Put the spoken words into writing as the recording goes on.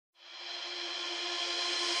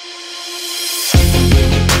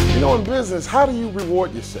In business, how do you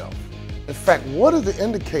reward yourself? In fact, what are the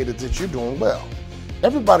indicators that you're doing well?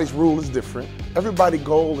 Everybody's rule is different. Everybody's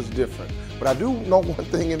goal is different. But I do know one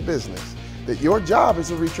thing in business, that your job is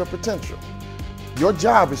to reach your potential. Your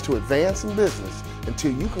job is to advance in business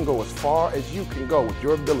until you can go as far as you can go with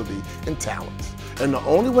your ability and talents. And the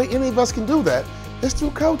only way any of us can do that is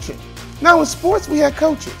through coaching. Now in sports, we had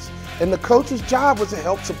coaches, and the coach's job was to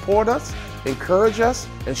help support us, encourage us,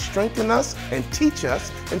 and strengthen us, and teach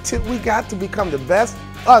us until we got to become the best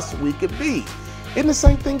us we could be. Isn't the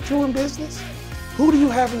same thing true in business? Who do you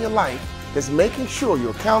have in your life that's making sure you're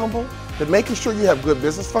accountable, that making sure you have good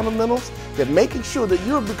business fundamentals, that making sure that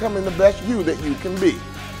you're becoming the best you that you can be?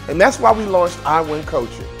 And that's why we launched IWIN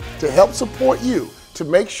Coaching, to help support you, to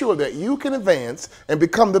make sure that you can advance and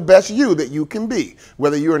become the best you that you can be.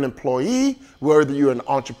 Whether you're an employee, whether you're an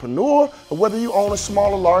entrepreneur, or whether you own a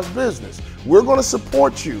small or large business, we're going to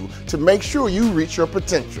support you to make sure you reach your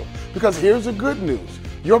potential. Because here's the good news,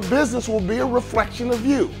 your business will be a reflection of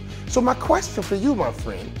you. So my question for you, my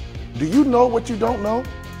friend, do you know what you don't know?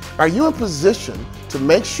 Are you in position to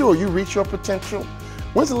make sure you reach your potential?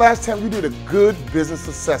 When's the last time you did a good business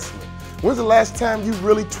assessment? When's the last time you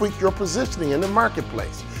really tweaked your positioning in the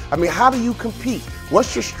marketplace? I mean, how do you compete?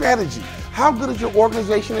 What's your strategy? How good is your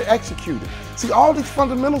organization at executing? See, all these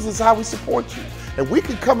fundamentals is how we support you. And we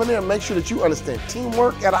can come in there and make sure that you understand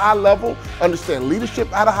teamwork at a high level, understand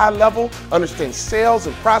leadership at a high level, understand sales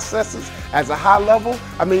and processes at a high level.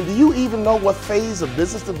 I mean, do you even know what phase of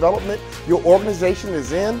business development your organization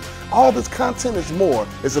is in? All this content is more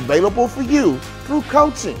is available for you through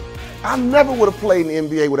coaching. I never would have played in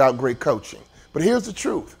the NBA without great coaching. But here's the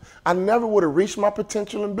truth. I never would have reached my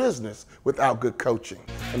potential in business without good coaching.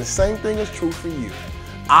 And the same thing is true for you.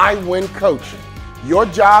 IWIN Coaching. Your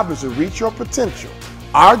job is to reach your potential.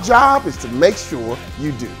 Our job is to make sure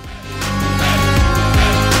you do.